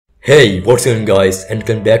Hey, what's going on guys, and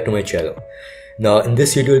welcome back to my channel. Now in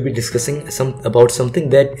this video we'll be discussing about something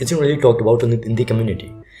that isn't really talked about in the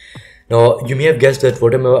community. Now you may have guessed that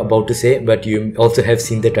what I'm about to say, but you also have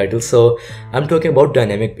seen the title. So I'm talking about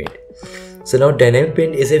dynamic paint. So now dynamic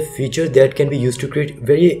paint is a feature that can be used to create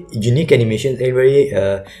very unique animations and very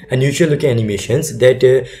unusual looking animations that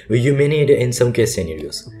you may need in some case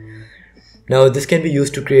scenarios. Now this can be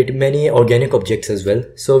used to create many organic objects as well,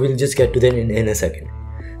 so we'll just get to that in a second.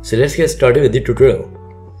 So let's get started with the tutorial.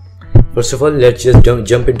 First of all, let's just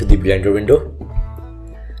jump into the Blender window.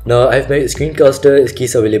 Now I have my screencaster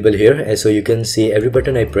keys available here, and so you can see every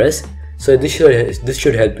button I press. So this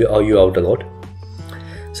should help you out a lot.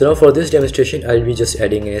 So now for this demonstration, I'll be just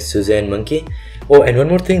adding a Suzanne monkey. Oh, and one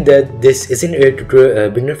more thing, that this isn't a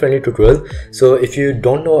beginner-friendly tutorial. So if you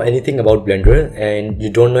don't know anything about Blender and you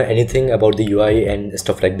don't know anything about the UI and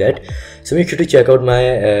stuff like that, so make sure to check out my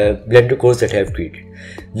Blender course that I have created.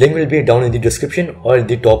 Link will be down in the description or at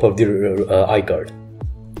the top of the iCard.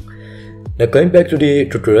 Now coming back to the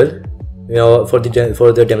tutorial, for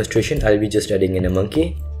the demonstration, I'll be just adding in a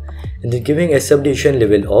monkey and then giving a subdivision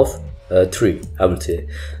level of 3, I would say.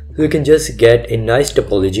 So you can just get a nice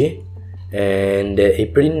topology and a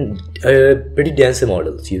pretty dense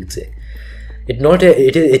model, so you'd say.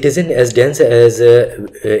 It isn't as dense as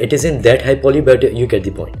it isn't that high poly, but you get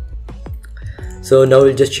the point. So now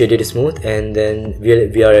we'll just shade it smooth, and then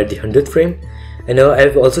we are at the 100th frame. And now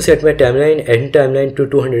I've also set my end timeline to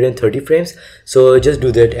 230 frames. So just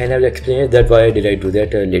do that, and I'll explain that why did I do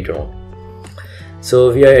that later on.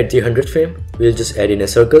 So we are at the 100th frame. We'll just add in a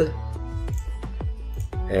circle,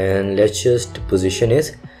 and let's just position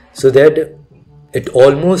it so that it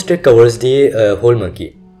almost covers the whole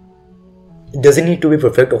monkey. It doesn't need to be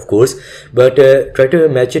perfect, of course, but try to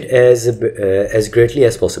match it as greatly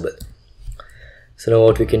as possible. So now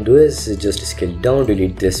what we can do is just scale it down,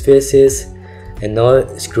 delete these faces, and now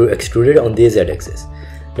extrude it on the z-axis.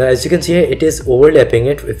 Now as you can see, it is overlapping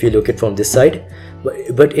it if you look at from this side,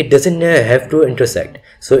 but it doesn't have to intersect.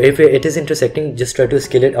 So if it is intersecting, just try to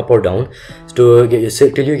scale it up or down till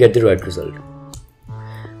you get the right result.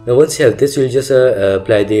 Now once you have this, you'll just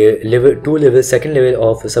apply the second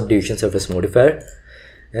level of subdivision surface modifier,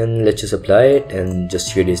 and let's just apply it and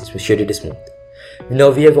just shade it smooth. Now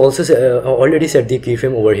we have also already set the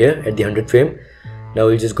keyframe over here at the 100th frame. Now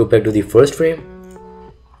we'll just go back to the first frame.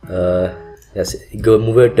 Yes,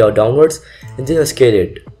 move it downwards and then scale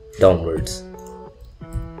it downwards.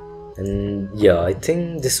 And yeah, I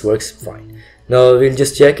think this works fine. Now we'll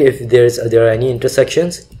just check if there are any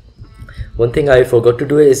intersections. One thing I forgot to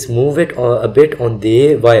do is move it a bit on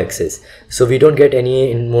the y-axis, so we don't get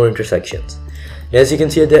any more intersections. As you can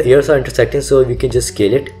see, the ears are intersecting, so we can just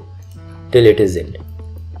scale it till it is in.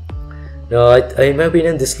 Now in my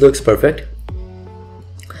opinion, this looks perfect.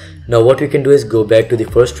 Now what we can do is go back to the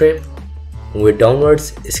first frame, move it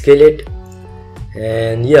downwards, scale it,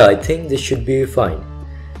 and yeah, I think this should be fine.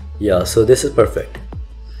 Yeah, so this is perfect.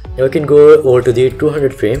 Now we can go over to the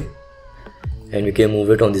 200th frame, and we can move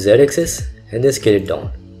it on the z-axis and then scale it down.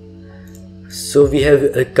 So we have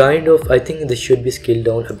a kind of, I think this should be scaled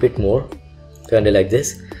down a bit more, kind of like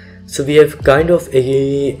this. So we have kind of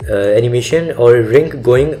a animation or a ring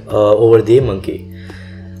going over the monkey.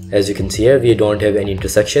 As you can see here, we don't have any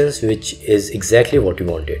intersections, which is exactly what we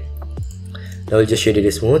wanted. Now we'll just shade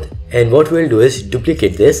it smooth, and what we'll do is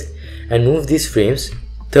duplicate this and move these frames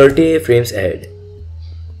 30 frames ahead.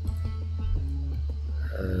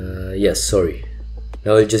 Yes, sorry.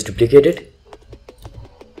 Now we'll just duplicate it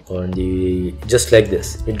on the, just like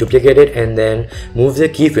this. We'll duplicate it and then move the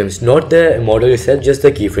keyframes, not the model itself, just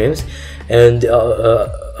the keyframes, and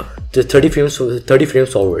the 30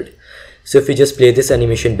 frames forward. So if we just play this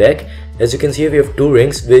animation back, as you can see, we have two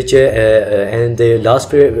rings, which and the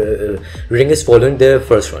last ring is following the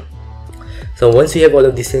first one. So once we have all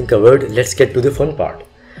of these things covered, let's get to the fun part.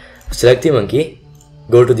 Select the monkey,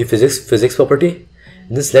 go to the physics property,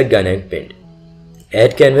 and then select dynamic paint.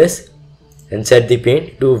 Add canvas and set the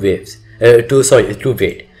paint to waves. To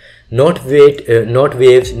weight. Not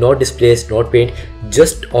waves, not displace, not paint,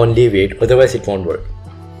 just only weight. Otherwise, it won't work.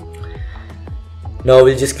 Now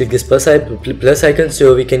we'll just click this plus icon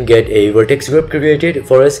so we can get a vertex group created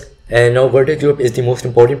for us. And now vertex group is the most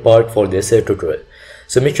important part for this tutorial.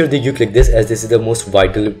 So make sure that you click this, as this is the most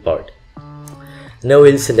vital part. Now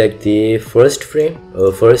we'll select the first frame,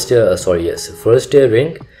 first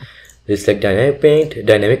ring. We'll select dynamic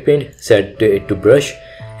paint, set it to brush,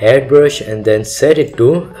 add brush, and then set it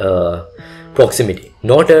to proximity.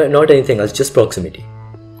 Not anything else, just proximity.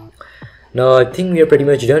 Now I think we are pretty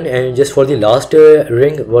much done, and just for the last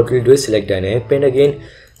ring, what we'll do is select dynamic paint again,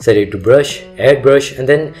 set it to brush, add brush, and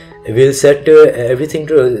then we'll set everything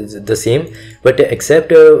to the same, but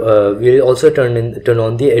except we'll also turn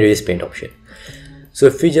on the erase paint option. So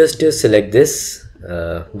if we just select this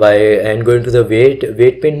and go into the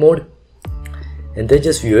weight paint mode and then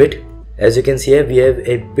just view it, as you can see here we have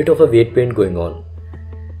a bit of a weight paint going on.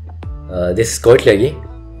 This is quite laggy.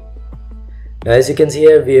 Now as you can see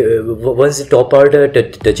here, once the top part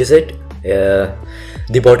touches it,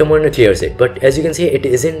 the bottom one clears it, but as you can see it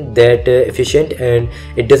isn't that efficient and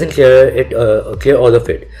it doesn't clear all of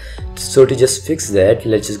it. So to just fix that,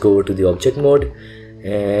 let's just go over to the object mode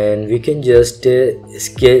and we can just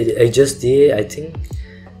adjust the, I think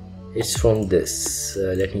it's from this,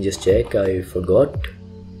 let me just check, I forgot.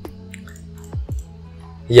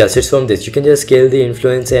 Yes, it's from this. You can just scale the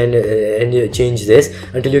influence and change this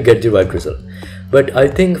until you get the right result. But I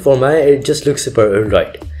think for my it just looks super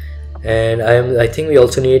right. And I think we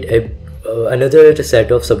also need another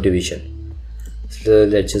set of subdivision. So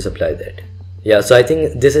let's just apply that. Yeah, so I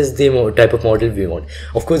think this is the type of model we want.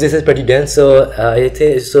 Of course, this is pretty dense, so I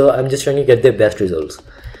think so. I'm just trying to get the best results.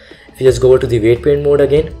 If you just go over to the weight paint mode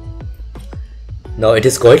again, now it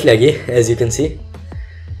is quite laggy, as you can see.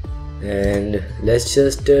 And let's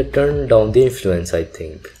just turn down the influence. I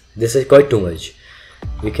think this is quite too much.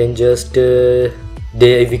 We can just adjust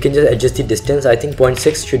the distance. I think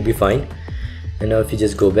 0.6 should be fine. And now if you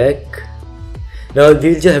just go back, now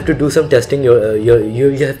we'll just have to do some testing.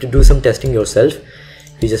 You have to do some testing yourself.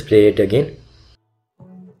 If you just play it again.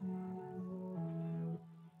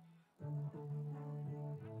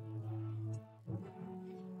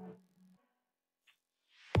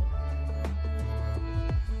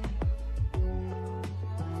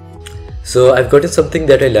 So I've gotten something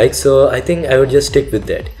that I like, so I think I would just stick with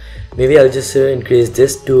that. Maybe I'll just increase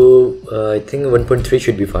this to I think 1.3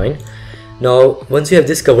 should be fine. Now once you have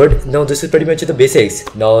this covered, now this is pretty much the basics.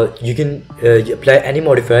 Now you can apply any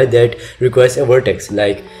modifier that requires a vertex.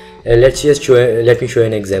 Like let's just let me show you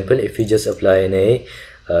an example. If we just apply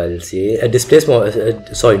let's see, a displace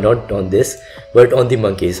sorry, not on this but on the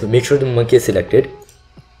monkey. So make sure the monkey is selected.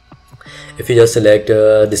 If you just select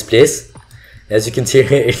displace, as you can see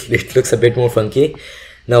it looks a bit more funky.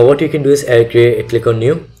 Now what you can do is click on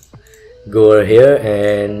new, go over here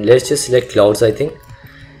and let's just select clouds, I think,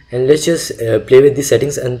 and let's just play with the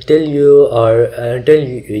settings until you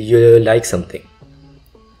like something.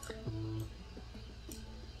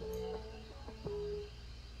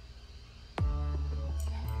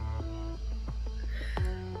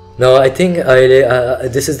 Now I think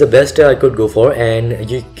this is the best I could go for, and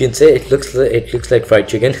you can say it looks like fried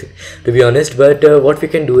chicken to be honest. But what we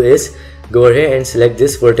can do is go over here and select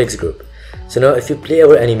this vertex group. So now if you play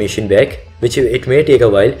our animation back, which it may take a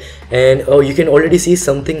while, and you can already see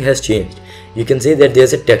something has changed. You can see that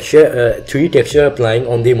there's a texture, 3D texture applying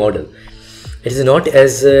on the model. It is not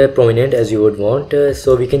as prominent as you would want,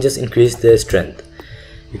 so we can just increase the strength.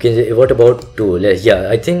 You can say, what about 2? Yeah,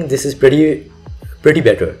 I think this is pretty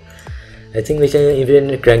better. I think we can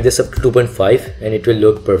even crank this up to 2.5 and it will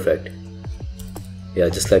look perfect. Yeah,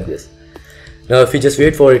 just like this. Now if we just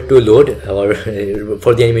wait for it to load or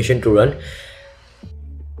for the animation to run,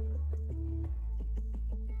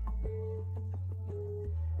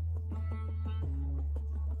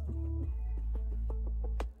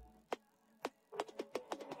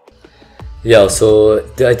 yeah, so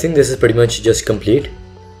I think this is pretty much just complete.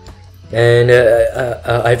 And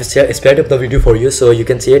I've sped up the video for you so you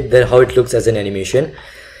can see it there, how it looks as an animation.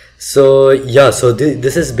 So yeah, so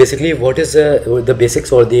this is basically what is the basics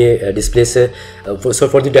for the displace. So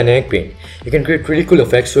for the dynamic paint, you can create really cool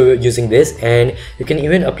effects using this, and you can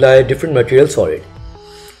even apply different materials for it.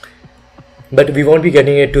 But we won't be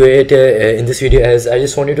getting into it in this video, as I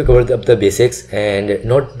just wanted to cover up the basics and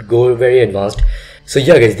not go very advanced. So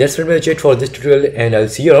yeah guys, that's pretty much it for this tutorial, and I'll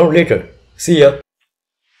see you around later. See ya.